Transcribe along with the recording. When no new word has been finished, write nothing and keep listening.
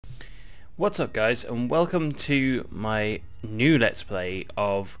What's up guys, and welcome to my new Let's Play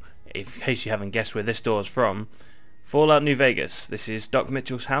of, in case you haven't guessed where this door is from, Fallout New Vegas. This is Doc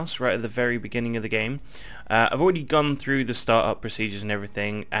Mitchell's house right at the very beginning of the game. I've already gone through the startup procedures and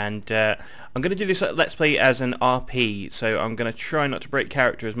everything, and I'm going to do this Let's Play as an RP, so I'm going to try not to break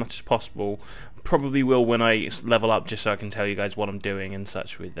character as much as possible. Probably will when I level up, just so I can tell you guys what I'm doing and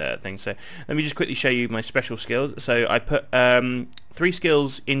such with things. So let me just quickly show you my special skills. So I put 3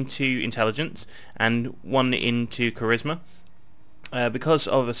 skills into intelligence and 1 into charisma. Because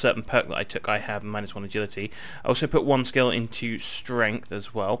of a certain perk that I took, I have -1 agility. I also put 1 skill into strength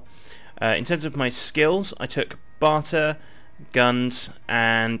as well. In terms of my skills, I took barter, guns,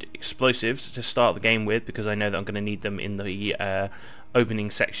 and explosives to start the game with, because I know that I'm going to need them in the opening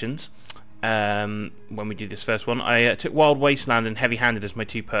sections. When we do this first one, I took Wild Wasteland and Heavy Handed as my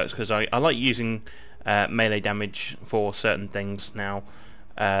 2 perks, because I like using melee damage for certain things now,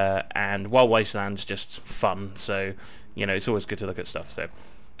 and Wild Wasteland's just fun, so you know, it's always good to look at stuff. So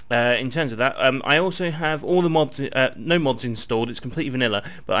in terms of that, I also have all the mods, no mods installed, it's completely vanilla,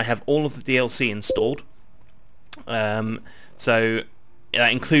 but I have all of the DLC installed. So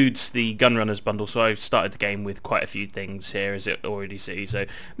that includes the Gunrunners bundle, so I've started the game with quite a few things here, as it already see, so a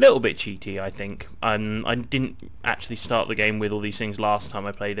little bit cheaty, I think. I didn't actually start the game with all these things last time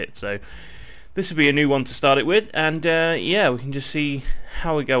I played it, so this will be a new one to start it with, and yeah, we can just see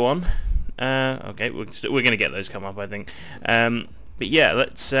how we go on. Okay, we're going to get those come up, I think. But yeah,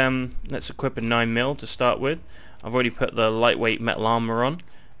 let's equip a 9mm to start with. I've already put the lightweight metal armor on,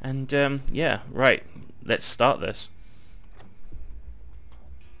 and yeah, right, let's start this.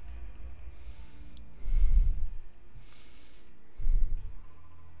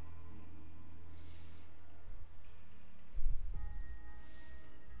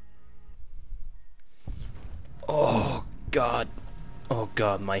 Oh God, oh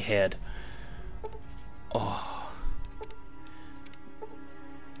God, my head. Oh.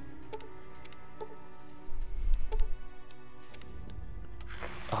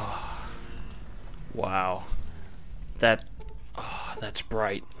 Oh. Wow. That's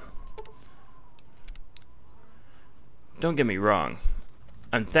bright. Don't get me wrong.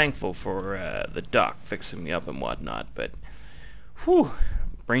 I'm thankful for the doc fixing me up and whatnot, but whew,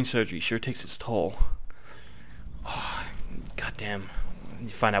 brain surgery sure takes its toll. Oh, goddamn. You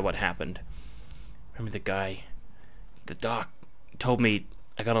find out what happened. Remember the doc told me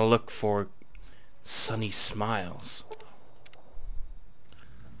I gotta look for sunny smiles.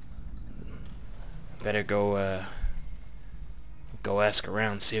 Better go ask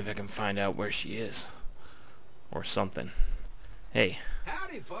around, see if I can find out where she is. Or something. Hey.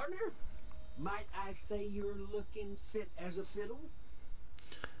 Howdy, partner. Might I say you're looking fit as a fiddle?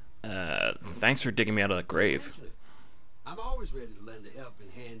 Thanks for digging me out of the grave. I'm always ready to lend a helping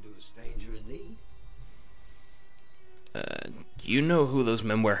hand to a stranger in need. Do you know who those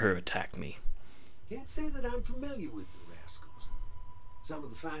men were who attacked me? Can't say that I'm familiar with the rascals. Some of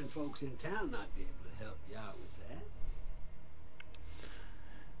the fine folks in town might be able to help you out with that.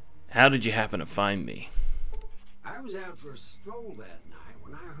 How did you happen to find me? I was out for a stroll that night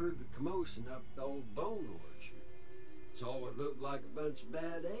when I heard the commotion up the old bone orchard. Saw what looked like a bunch of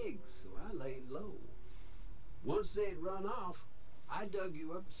bad eggs, so I laid low. Once they'd run off, I dug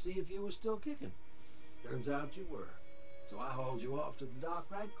you up to see if you were still kicking. Turns out you were, so I hauled you off to the dock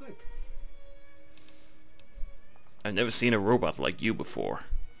right quick. I've never seen a robot like you before.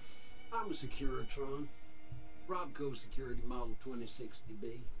 I'm a Securitron. Robco Security Model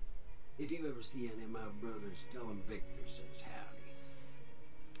 2060B. If you ever see any of my brothers, tell them Victor says howdy.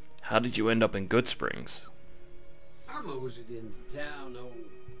 How did you end up in Good Springs? I moseyed into town,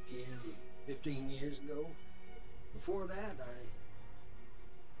 10, 15 years ago. Before that,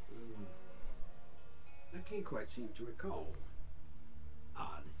 I can't quite seem to recall.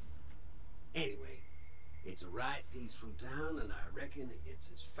 Odd. Anyway, it's a right peaceful town, and I reckon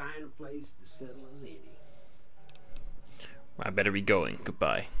it's as fine a place to settle as any. I better be going.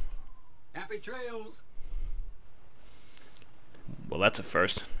 Goodbye. Happy trails! Well, that's a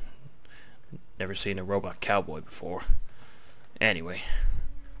first. Never seen a robot cowboy before. Anyway.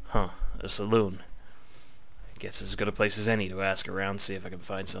 Huh, a saloon. I guess it's as good a place as any to ask around, see if I can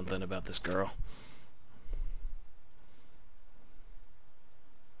find something about this girl.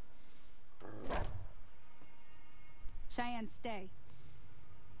 Cheyenne, stay.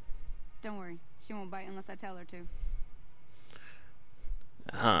 Don't worry, she won't bite unless I tell her to.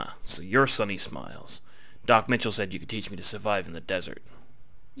 Ah, so you're Sunny Smiles. Doc Mitchell said you could teach me to survive in the desert.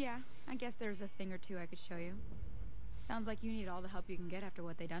 Yeah, I guess there's a thing or two I could show you. Sounds like you need all the help you can get after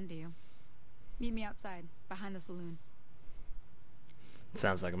what they done to you. Meet me outside, behind the saloon.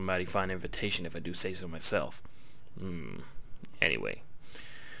 Sounds like a mighty fine invitation if I do say so myself. Anyway,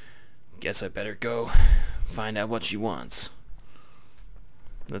 guess I better go find out what she wants.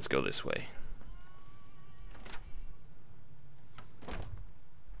 Let's go this way.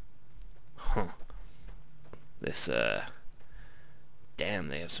 Huh. This, damn,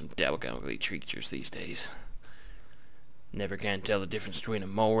 they have some ugly creatures these days. Never can tell the difference between a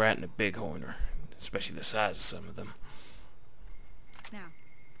mole rat and a bighorner, especially the size of some of them. Now,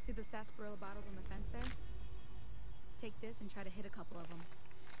 see the sarsaparilla bottles on the fence there? Take this and try to hit a couple of them.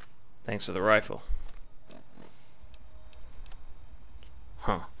 Thanks for the rifle.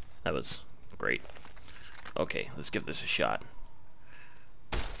 Huh, that was great. Okay, let's give this a shot.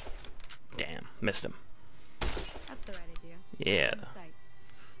 Damn, missed him. That's the right idea. Yeah,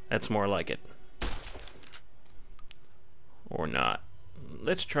 that's more like it. Or not.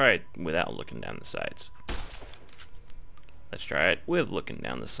 Let's try it without looking down the sides. Let's try it with looking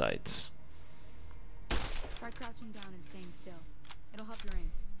down the sides. Try crouching down and staying still. It'll help your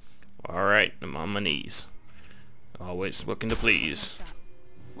aim. Alright, I'm on my knees. Always looking to please.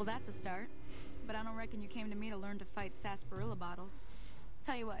 Well, that's a start. But I don't reckon you came to me to learn to fight sarsaparilla bottles.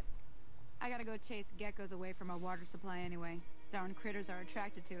 Tell you what, I gotta go chase geckos away from our water supply anyway. Darn critters are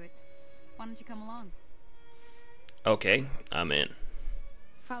attracted to it. Why don't you come along? Okay, I'm in.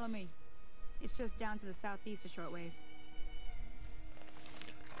 Follow me. It's just down to the southeast a short ways.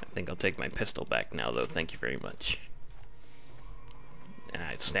 I think I'll take my pistol back now, though. Thank you very much. And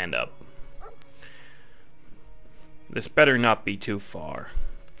I stand up. This better not be too far.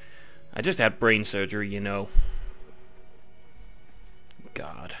 I just had brain surgery, you know.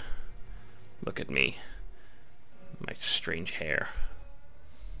 God. Look at me. My strange hair.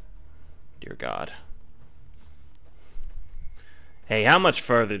 Dear God. Hey, how much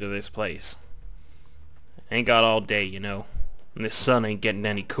further to this place? Ain't got all day, you know. And this sun ain't getting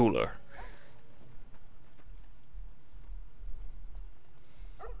any cooler.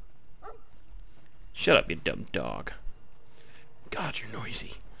 Shut up, you dumb dog. God, you're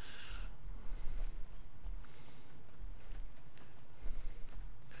noisy.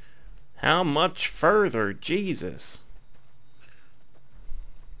 How much further? Jesus.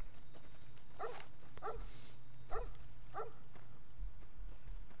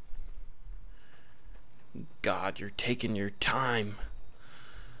 God, you're taking your time.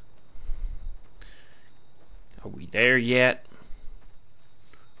 Are we there yet?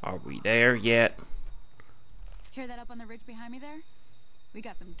 Are we there yet? Hear that up on the ridge behind me there? We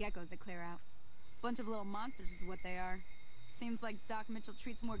got some geckos to clear out. Bunch of little monsters is what they are. Seems like Doc Mitchell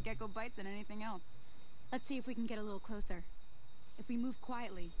treats more gecko bites than anything else. Let's see if we can get a little closer. If we move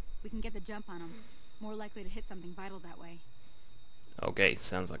quietly, we can get the jump on them. More likely to hit something vital that way. Okay,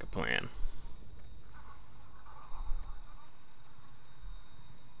 sounds like a plan.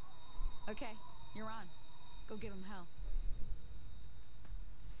 Okay, you're on. Go give him hell.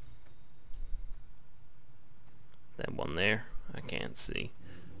 That one there, I can't see.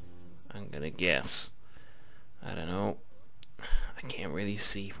 I'm gonna guess. I don't know. I can't really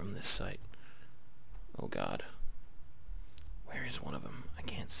see from this site. Oh God. Where is one of them? I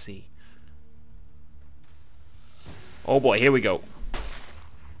can't see. Oh boy, here we go.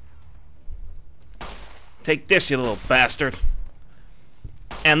 Take this, you little bastard.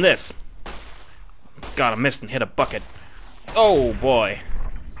 And this. God, I missed and hit a bucket. Oh boy.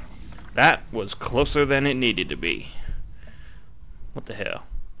 That was closer than it needed to be. What the hell?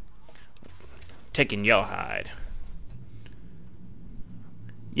 Taking your hide.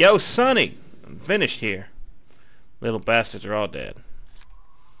 Yo, Sonny! I'm finished here. Little bastards are all dead.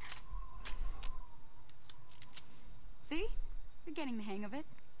 See? You're getting the hang of it.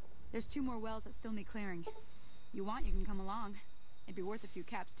 There's 2 more wells that still need clearing. You want, you can come along. It'd be worth a few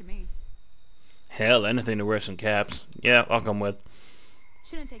caps to me. Hell, anything to wear some caps. Yeah, I'll come with.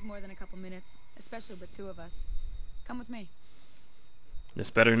 Shouldn't take more than a couple minutes, especially with 2 of us. Come with me. This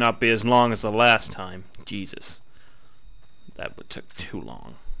better not be as long as the last time. Jesus. That would took too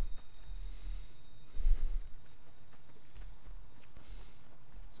long.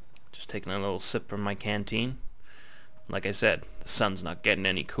 Just taking a little sip from my canteen. Like I said, the sun's not getting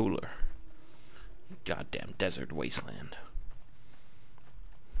any cooler. Goddamn desert wasteland.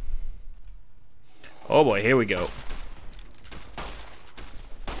 Oh boy, here we go.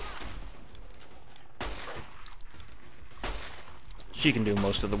 She can do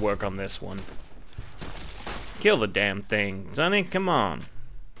most of the work on this one. Kill the damn thing, Sonny, come on.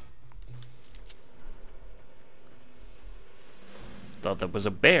 Thought that was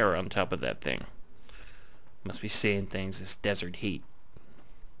a bear on top of that thing. Must be seeing things, this desert heat.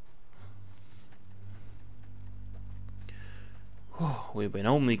 We've been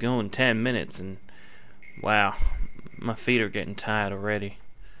only going 10 minutes and wow, my feet are getting tired already.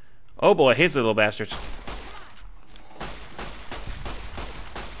 Oh boy, here's the little bastards.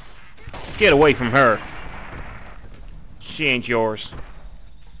 Get away from her. She ain't yours.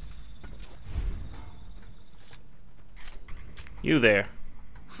 You there.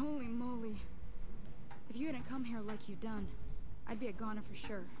 Holy moly. If you hadn't come here like you done, I'd be a goner for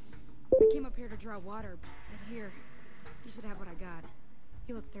sure. I came up here to draw water, but here, you should have what I got.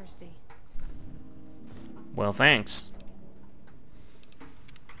 You look thirsty. Well, thanks.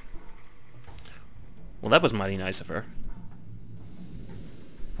 Well, that was mighty nice of her.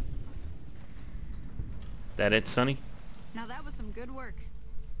 That it, Sonny? Now that was some good work.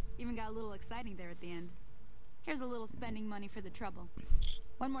 Even got a little exciting there at the end. Here's a little spending money for the trouble.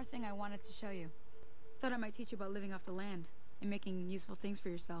 One more thing I wanted to show you. Thought I might teach you about living off the land and making useful things for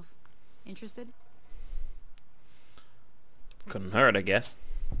yourself. Interested? Couldn't hurt, I guess.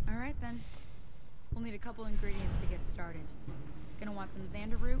 Alright then. We'll need a couple ingredients to get started. Gonna want some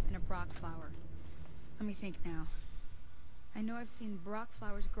xander root and a brock flower. Let me think now. I know I've seen brock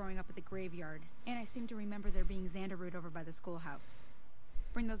flowers growing up at the graveyard, and I seem to remember there being xander root over by the schoolhouse.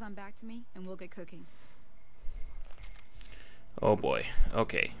 Bring those on back to me, and we'll get cooking. Oh boy.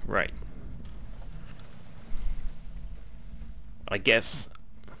 Okay, right. I guess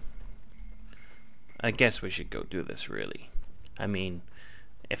we should go do this, really. I mean,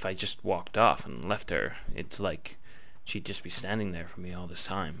 if I just walked off and left her, it's like she'd just be standing there for me all this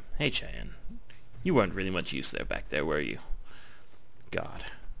time. Hey, Cheyenne. You weren't really much use there back there, were you? God.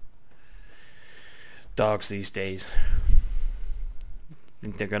 Dogs these days.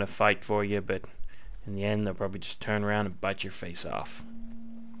 Think they're gonna fight for you, but in the end they'll probably just turn around and bite your face off.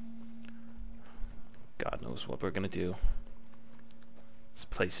 God knows what we're gonna do. This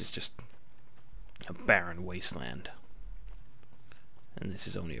place is just a barren wasteland. And this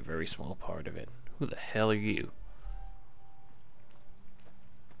is only a very small part of it. Who the hell are you?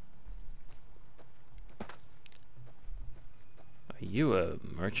 Are you a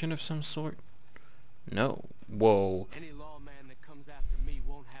merchant of some sort? No. Whoa. Any lawman that comes after me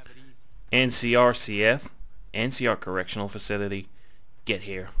won't have it easy. NCRCF? NCR Correctional Facility? Get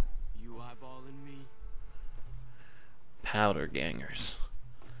here. You eyeballing me? Powder gangers.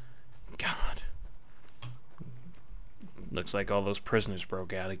 God. Looks like all those prisoners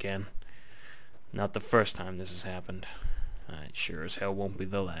broke out again. Not the first time this has happened. It sure as hell won't be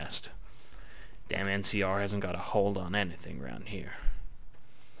the last. Damn NCR hasn't got a hold on anything around here.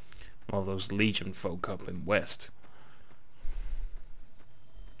 All those Legion folk up in west.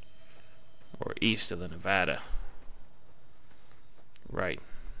 Or east of the Nevada. Right.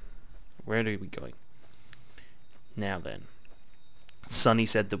 Where are we going? Now then. Sonny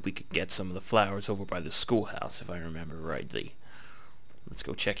said that we could get some of the flowers over by the schoolhouse, if I remember rightly. Let's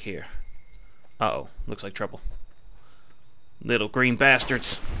go check here. Uh-oh. Looks like trouble. Little green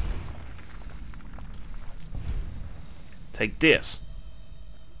bastards. Take this.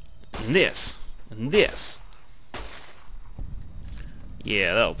 And this. And this.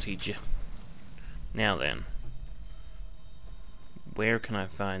 Yeah, that'll teach you. Now then. Where can I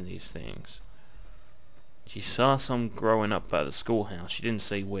find these things? She saw some growing up by the schoolhouse. She didn't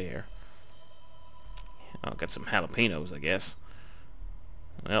say where. Oh, got some jalapenos, I guess.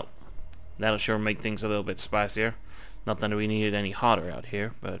 Well, that'll sure make things a little bit spicier. Not that we needed any hotter out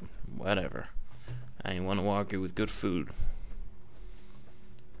here, but whatever. I ain't want to argue with good food.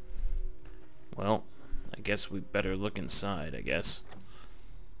 Well, I guess we better look inside, I guess.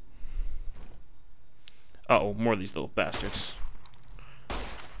 Uh-oh, more of these little bastards.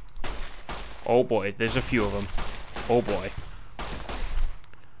 Oh boy, there's a few of them. Oh boy.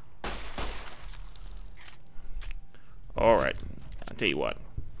 Alright, I'll tell you what.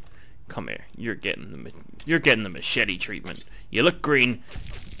 Come here. You're getting the machete treatment. You look green,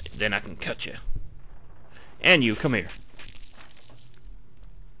 then I can cut you. And you, come here.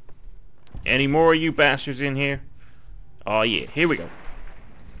 Any more of you bastards in here? Oh yeah, here we go.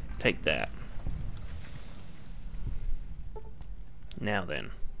 Take that. Now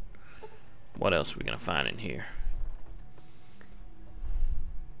then. What else are we gonna find in here?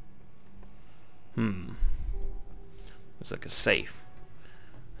 Looks like a safe.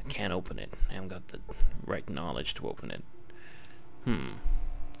 I can't open it. I haven't got the right knowledge to open it.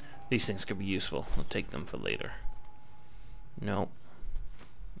 These things could be useful. I'll take them for later. Nope.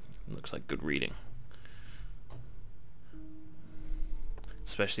 Looks like good reading.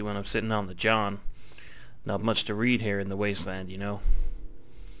 Especially when I'm sitting on the John. Not much to read here in the wasteland, you know.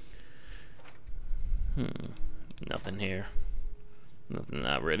 Nothing here. Nothing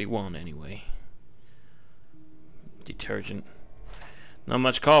I really want anyway. Detergent. Not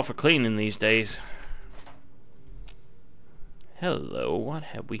much call for cleaning these days. Hello, what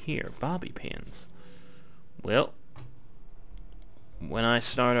have we here? Bobby pins. Well, when I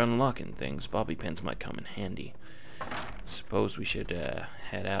start unlocking things, bobby pins might come in handy. Suppose we should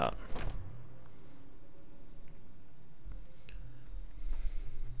head out.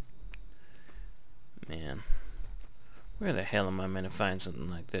 Man, where the hell am I meant to find something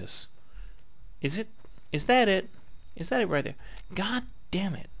like this? Is that it? Is that it right there? God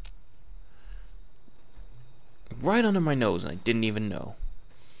damn it. Right under my nose and I didn't even know.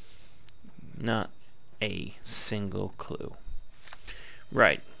 Not a single clue.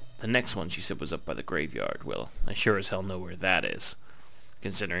 Right. The next one she said was up by the graveyard. Well, I sure as hell know where that is,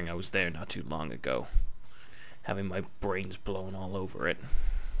 considering I was there not too long ago, having my brains blown all over it.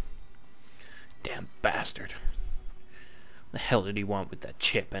 Damn bastard. The hell did he want with that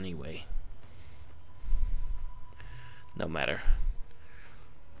chip anyway? No matter.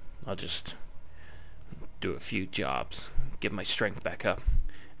 I'll just do a few jobs, get my strength back up,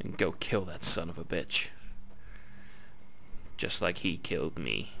 and go kill that son of a bitch. Just like he killed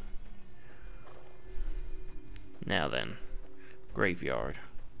me. Now then, graveyard.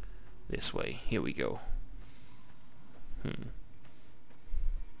 This way. Here we go.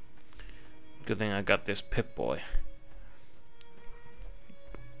 Good thing I got this Pip-Boy.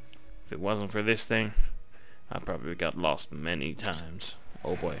 If it wasn't for this thing, I probably got lost many times.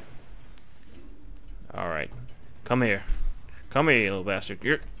 Oh boy. Alright. Come here. Come here, you little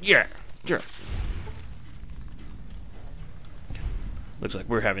bastard. Yeah. Looks like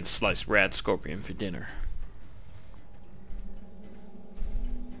we're having sliced rad scorpion for dinner.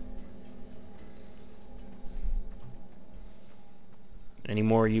 Any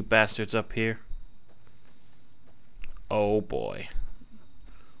more of you bastards up here? Oh boy.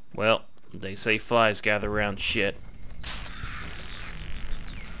 Well, they say flies gather around shit.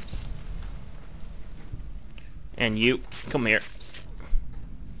 And you, come here.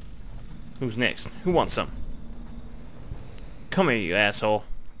 Who's next? Who wants some? Come here, you asshole.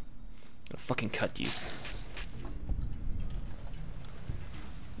 I'll fucking cut you.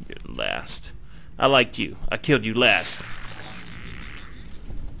 You're last. I liked you. I killed you last.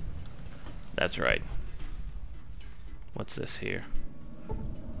 That's right. What's this here?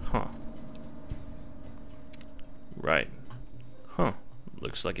 Huh. Right. Huh.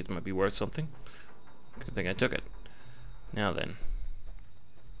 Looks like it might be worth something. Good thing I took it. Now then.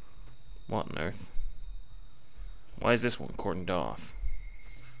 What on earth? Why is this one cordoned off?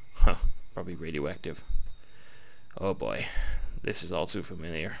 Huh. Probably radioactive. Oh boy. This is all too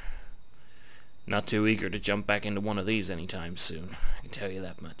familiar. Not too eager to jump back into one of these anytime soon. I can tell you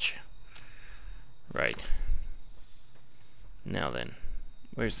that much. Right. Now then.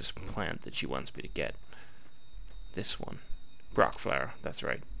 Where's this plant that she wants me to get? This one. Brock flower. That's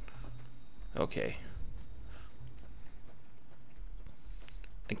right. Okay.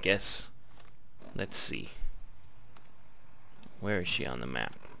 I guess. Let's see. Where is she on the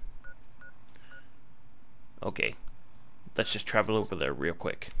map? Okay. Let's just travel over there real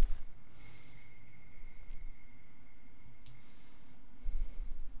quick.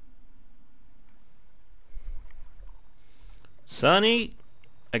 Sonny,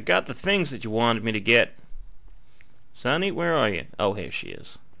 I got the things that you wanted me to get. Sonny, where are you? Oh, here she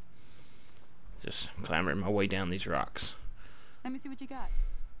is. Just clambering my way down these rocks. Let me see what you got.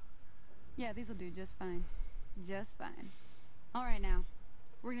 Yeah, these'll do just fine. Just fine. Alright now.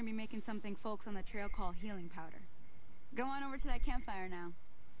 We're gonna be making something folks on the trail call healing powder. Go on over to that campfire now.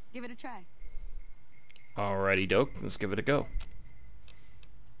 Give it a try. Alrighty doke, let's give it a go.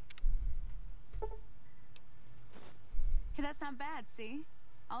 Hey, that's not bad, see?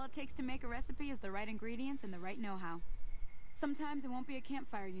 All it takes to make a recipe is the right ingredients and the right know-how. Sometimes it won't be a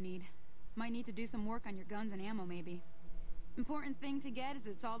campfire you need. Might need to do some work on your guns and ammo, maybe. Important thing to get is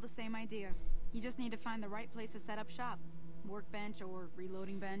it's all the same idea. You just need to find the right place to set up shop. Workbench or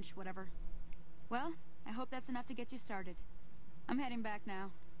reloading bench, whatever. Well, I hope that's enough to get you started. I'm heading back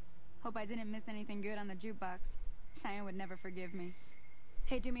now. Hope I didn't miss anything good on the jukebox. Cheyenne would never forgive me.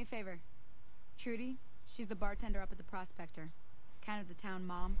 Hey, do me a favor. Trudy, she's the bartender up at the Prospector. Kind of the town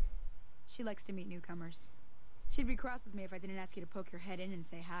mom. She likes to meet newcomers. She'd be cross with me if I didn't ask you to poke your head in and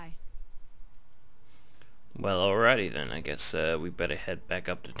say hi. Well, alrighty then. I guess we better head back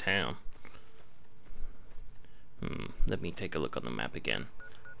up to town. Let me take a look on the map again.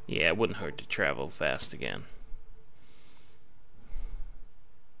 Yeah, it wouldn't hurt to travel fast again.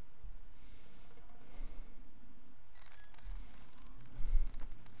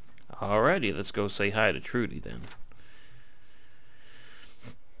 Alrighty, let's go say hi to Trudy then.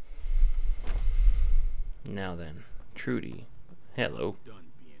 Now then, Trudy, Hello.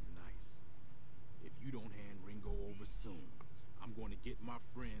 Done being nice. If you don't hand Ringo over soon, I'm going to get my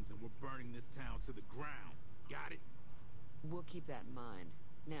friends and we're burning this town to the ground. Got it? We'll keep that in mind.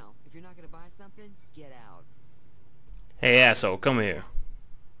 Now, if you're not gonna buy something, get out. Hey asshole, come here.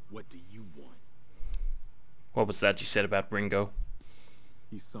 What do you want? What was that you said about Ringo?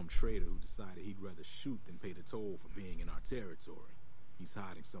 He's some trader who decided he'd rather shoot than pay the toll for being in our territory. He's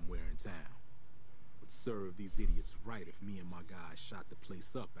hiding somewhere in town. Would serve these idiots right if me and my guys shot the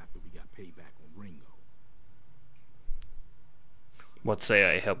place up after we got payback on Ringo. What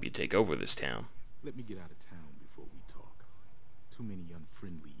say I help you take over this town? Let me get out of town before we talk. Too many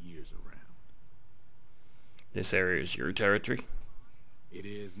unfriendly ears around. This area is your territory? It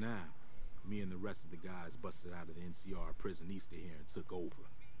is now. Me and the rest of the guys busted out of the NCR prison east of here and took over.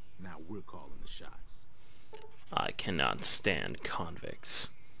 Now we're calling the shots. I cannot stand convicts.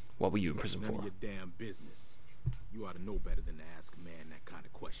 What were you in prison None for? of your damn business. You ought to know better than to ask a man that kind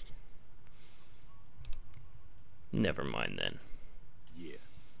of question. Never mind then. Yeah,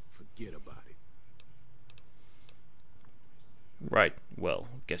 forget about it. Right, well,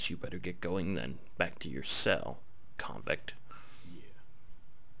 guess you better get going then. Back to your cell, convict. Yeah.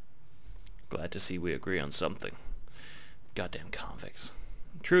 Glad to see we agree on something. Goddamn convicts.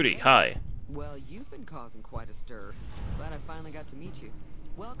 Trudy, hi. Well, you've been causing quite a stir. Glad I finally got to meet you.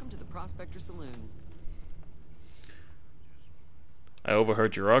 Welcome to the Prospector Saloon. I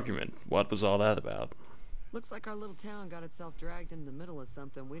overheard your argument. What was all that about? Looks like our little town got itself dragged into the middle of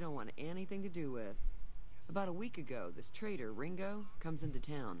something we don't want anything to do with. About a week ago, this trader, Ringo, comes into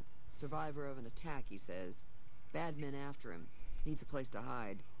town. Survivor of an attack, he says. Bad men after him. Needs a place to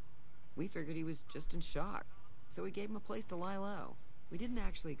hide. We figured he was just in shock, so we gave him a place to lie low. We didn't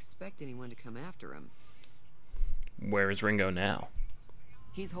actually expect anyone to come after him. Where is Ringo now?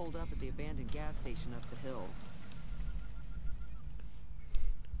 He's holed up at the abandoned gas station up the hill.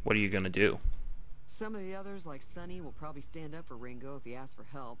 What are you gonna do? Some of the others, like Sonny, will probably stand up for Ringo if he asks for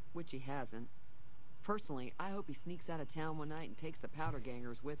help, which he hasn't. Personally, I hope he sneaks out of town one night and takes the powder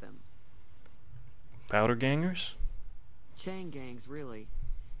gangers with him. Powder gangers? Chain gangs, really.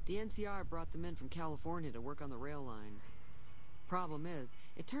 The NCR brought them in from California to work on the rail lines. Problem is,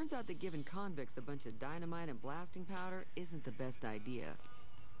 it turns out that giving convicts a bunch of dynamite and blasting powder isn't the best idea.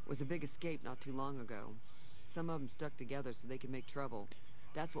 It was a big escape not too long ago. Some of them stuck together so they could make trouble.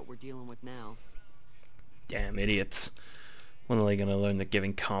 That's what we're dealing with now. Damn idiots. When are they gonna learn that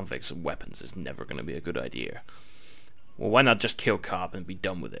giving convicts weapons is never gonna be a good idea? Well, why not just kill Cobb and be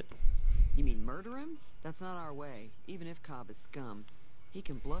done with it? You mean murder him? That's not our way, even if Cobb is scum. He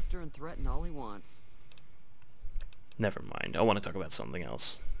can bluster and threaten all he wants. Never mind. I want to talk about something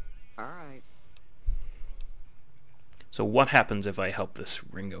else. Alright. So what happens if I help this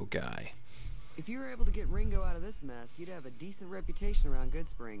Ringo guy? If you were able to get Ringo out of this mess, you'd have a decent reputation around Good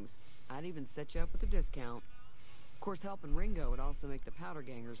Springs. I'd even set you up with a discount. Of course, helping Ringo would also make the powder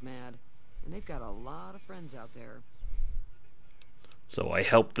gangers mad. And they've got a lot of friends out there. So I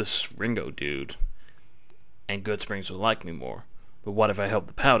help this Ringo dude, and Good Springs will like me more. But what if I help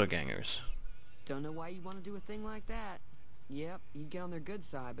the powder gangers? Don't know why you'd want to do a thing like that. Yep, you'd get on their good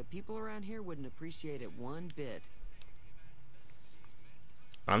side, but people around here wouldn't appreciate it one bit.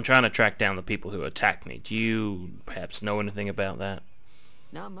 I'm trying to track down the people who attacked me. Do you perhaps know anything about that?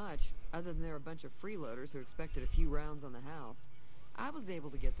 Not much, other than they're a bunch of freeloaders who expected a few rounds on the house. I was able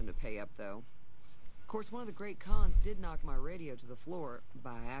to get them to pay up, though. Of course, one of the great cons did knock my radio to the floor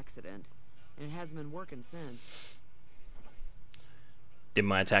by accident, and it hasn't been working since. Did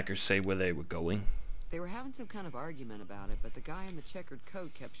my attackers say where they were going? They were having some kind of argument about it, but the guy in the checkered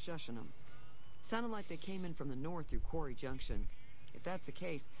coat kept shushing them. Sounded like they came in from the north through Quarry Junction. If that's the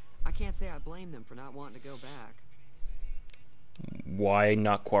case, I can't say I blame them for not wanting to go back. Why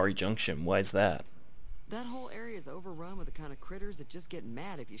not Quarry Junction? Why is that? That whole area is overrun with the kind of critters that just get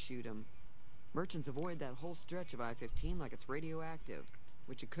mad if you shoot them. Merchants avoid that whole stretch of I-15 like it's radioactive,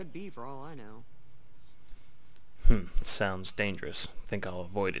 which it could be for all I know. Sounds dangerous. Think I'll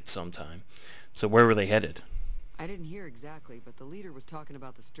avoid it sometime. So where were they headed? I didn't hear exactly, but the leader was talking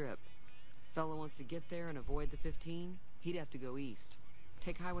about the strip. Fellow wants to get there and avoid the 15, he'd have to go east.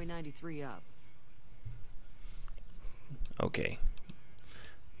 Take Highway 93 up. Okay.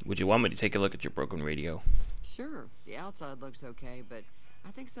 Would you want me to take a look at your broken radio? Sure, the outside looks okay, but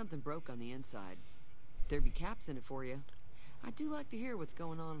I think something broke on the inside. There'd be caps in it for you. I do like to hear what's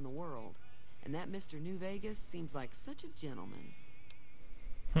going on in the world. And that Mr. New Vegas seems like such a gentleman.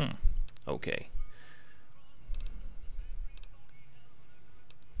 Okay.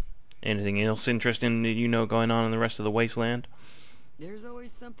 Anything else interesting that you know going on in the rest of the wasteland? There's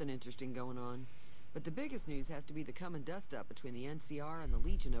always something interesting going on. But the biggest news has to be the coming dust-up between the NCR and the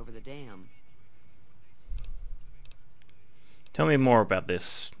Legion over the dam. Tell me more about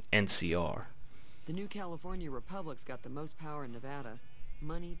this NCR. The new California Republic's got the most power in Nevada.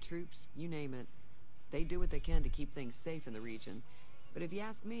 Money, troops, you name it. They do what they can to keep things safe in the region. But if you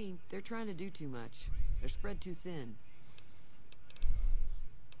ask me, they're trying to do too much. They're spread too thin.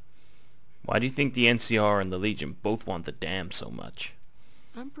 Why do you think the NCR and the Legion both want the dam so much?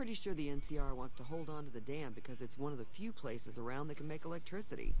 I'm pretty sure the NCR wants to hold on to the dam because it's one of the few places around that can make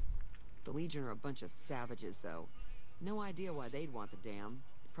electricity. The Legion are a bunch of savages, though. No idea why they'd want the dam.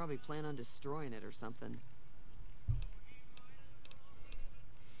 Probably plan on destroying it or something.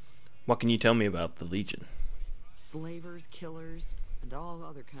 What can you tell me about the Legion? Slavers, killers, and all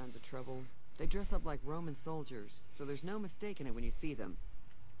other kinds of trouble. They dress up like Roman soldiers, so there's no mistaking it when you see them.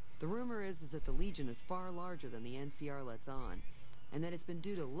 The rumor is that the Legion is far larger than the NCR lets on, and that it's been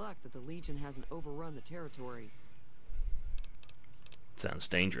due to luck that the Legion hasn't overrun the territory. Sounds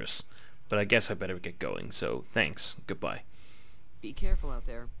dangerous, but I guess I better get going, so thanks. Goodbye. Be careful out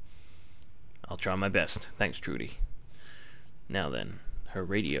there. I'll try my best. Thanks, Trudy. Now then, her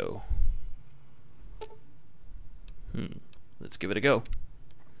radio. Let's give it a go.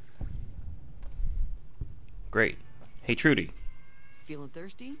 Great. Hey, Trudy. Feeling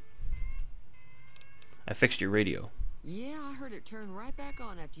thirsty? I fixed your radio. Yeah, I heard it turn right back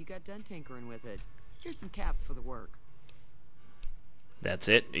on after you got done tinkering with it. Here's some caps for the work. That's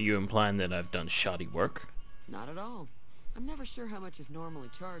it? Are you implying that I've done shoddy work? Not at all. I'm never sure how much is normally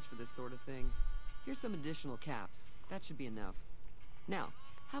charged for this sort of thing. Here's some additional caps. That should be enough. Now,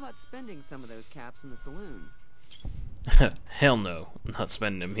 how about spending some of those caps in the saloon? Hell no. I'm not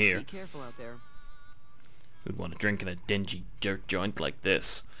spending them here. Be careful out there. Who'd want to drink in a dingy dirt joint like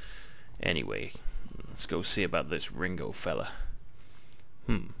this? Anyway, let's go see about this Ringo fella.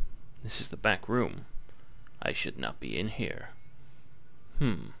 This is the back room. I should not be in here.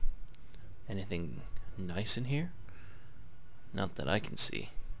 Anything nice in here? Not that I can see.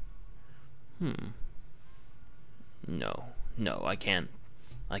 No, I can't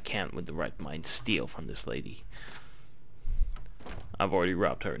with the right mind steal from this lady. I've already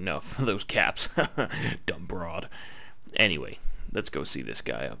robbed her enough for those caps. Dumb broad. Anyway, let's go see this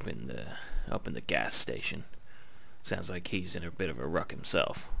guy up in the gas station. Sounds like he's in a bit of a ruck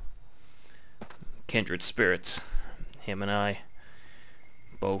himself. Kindred spirits. Him and I.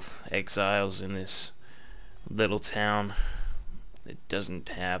 Both exiles in this little town. It doesn't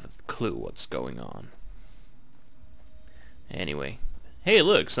have a clue what's going on. Anyway. Hey,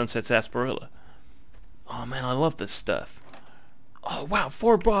 look, Sunset Sarsaparilla. Oh man, I love this stuff. Oh wow,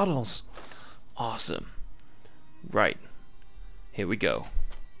 4 bottles. Awesome. Right. Here we go.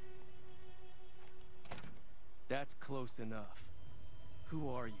 That's close enough. Who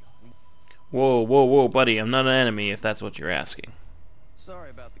are you? Whoa, buddy. I'm not an enemy if that's what you're asking. Sorry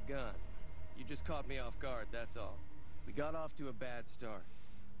about the gun. You just caught me off guard, that's all. We got off to a bad start.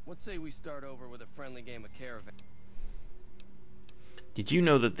 What say we start over with a friendly game of Caravan? Did you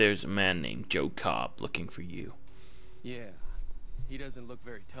know that there's a man named Joe Cobb looking for you? Yeah. He doesn't look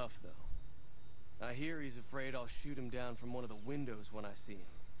very tough, though. I hear he's afraid I'll shoot him down from one of the windows when I see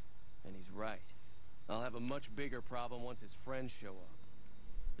him. And he's right. I'll have a much bigger problem once his friends show up.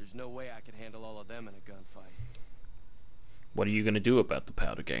 There's no way I could handle all of them in a gunfight. What are you going to do about the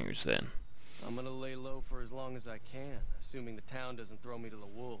powder gangers then? I'm gonna lay low for as long as I can, assuming the town doesn't throw me to the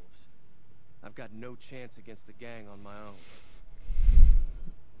wolves. I've got no chance against the gang on my own.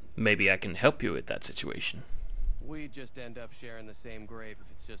 Maybe I can help you with that situation. We'd just end up sharing the same grave if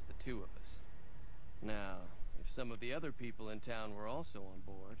it's just the two of us. Now, if some of the other people in town were also on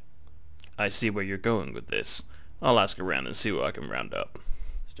board... I see where you're going with this. I'll ask around and see who I can round up.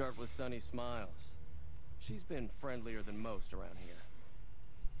 Start with Sunny Smiles. She's been friendlier than most around here.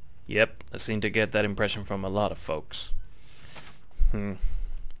 Yep, I seem to get that impression from a lot of folks.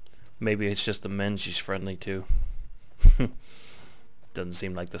 Maybe it's just the men she's friendly to. Doesn't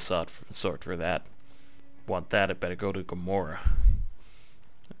seem like the sort for that. Want that, I better go to Gomorrah.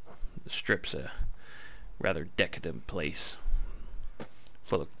 The Strip's a rather decadent place.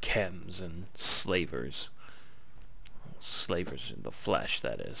 Full of chems and slavers. Slavers in the flesh,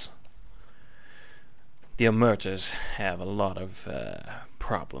 that is. The Omertas have a lot of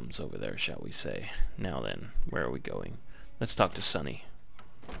problems over there, shall we say. Now then, where are we going? Let's talk to Sunny.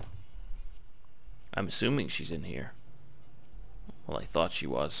 I'm assuming she's in here. Well, I thought she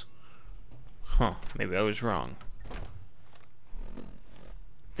was. Huh, maybe I was wrong.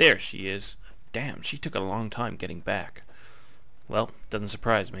 There she is. Damn, she took a long time getting back. Well, doesn't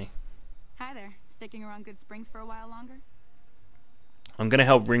surprise me. Hi there. Sticking around Good Springs for a while longer? I'm going to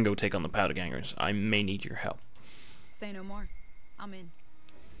help Ringo take on the powder gangers. I may need your help. Say no more. I'm in.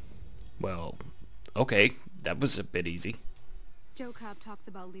 Well, okay, that was a bit easy. Joe Cobb talks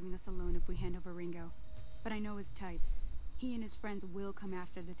about leaving us alone if we hand over Ringo, but I know his type. He and his friends will come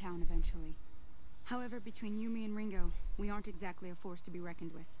after the town eventually. However, between you, me, and Ringo, we aren't exactly a force to be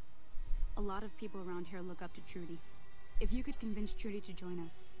reckoned with. A lot of people around here look up to Trudy. If you could convince Trudy to join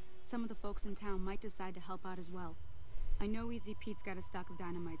us, some of the folks in town might decide to help out as well. I know Easy Pete's got a stock of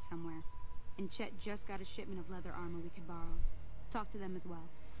dynamite somewhere, and Chet just got a shipment of leather armor we could borrow. Talk to them as well.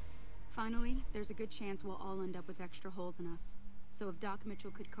 Finally, there's a good chance we'll all end up with extra holes in us. So if Doc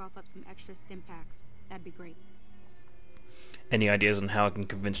Mitchell could cough up some extra stim packs, that'd be great. Any ideas on how I can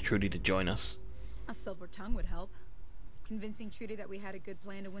convince Trudy to join us? A silver tongue would help. Convincing Trudy that we had a good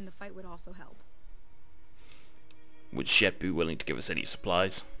plan to win the fight would also help. Would Shep be willing to give us any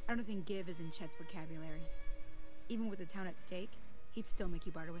supplies? I don't think give is in Chet's vocabulary. Even with the town at stake, he'd still make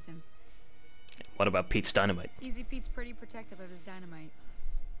you barter with him. What about Pete's dynamite? Easy Pete's pretty protective of his dynamite.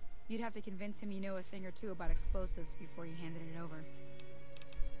 You'd have to convince him you know a thing or two about explosives before you handed it over.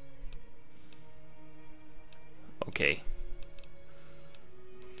 Okay.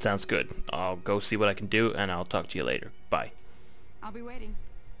 Sounds good. I'll go see what I can do, and I'll talk to you later. Bye. I'll be waiting.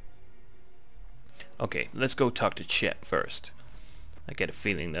 Okay, let's go talk to Chet first. I get a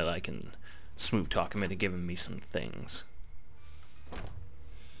feeling that I can smooth talk him into giving me some things.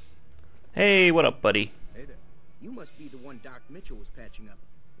 Hey, what up, buddy? Hey there. You must be the one Doc Mitchell was patching up.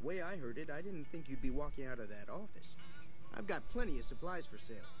 The way I heard it, I didn't think you'd be walking out of that office. I've got plenty of supplies for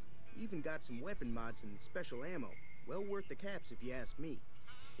sale. Even got some weapon mods and special ammo. Well worth the caps if you ask me.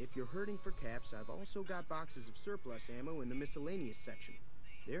 If you're hurting for caps, I've also got boxes of surplus ammo in the miscellaneous section.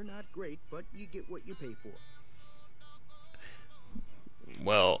 They're not great, but you get what you pay for.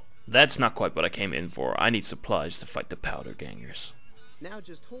 Well, that's not quite what I came in for. I need supplies to fight the powder gangers. Now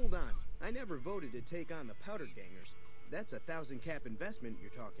just hold on. I never voted to take on the powder gangers. That's 1,000 cap investment you're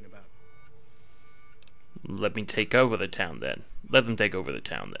talking about. Let me take over the town then. Let them take over the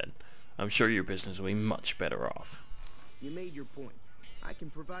town then. I'm sure your business will be much better off. You made your point. I can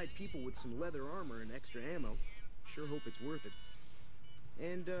provide people with some leather armor and extra ammo. Sure hope it's worth it.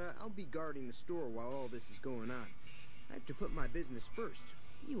 And I'll be guarding the store while all this is going on. I have to put my business first.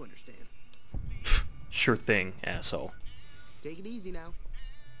 You understand. Sure thing, asshole. Take it easy now.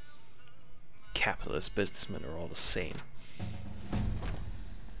 Capitalist businessmen are all the same.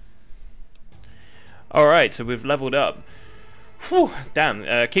 Alright, so we've leveled up. Whew,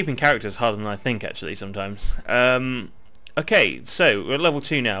 damn, keeping characters harder than I think actually sometimes. Okay, so we're at level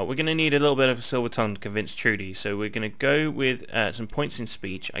 2 now. We're going to need a little bit of a silver tongue to convince Trudy, so we're going to go with some points in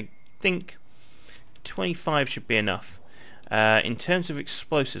speech. I think 25 should be enough. In terms of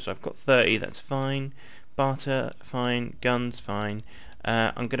explosives, I've got 30, that's fine. Barter, fine. Guns, fine.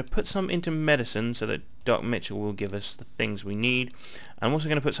 I'm going to put some into medicine so that Doc Mitchell will give us the things we need. I'm also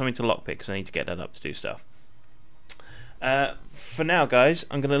going to put some into lockpick because I need to get that up to do stuff. For now, guys,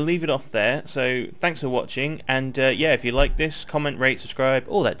 I'm going to leave it off there. So thanks for watching, and yeah, if you like this, comment, rate, subscribe,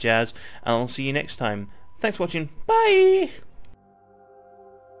 all that jazz, and I'll see you next time. Thanks for watching. Bye!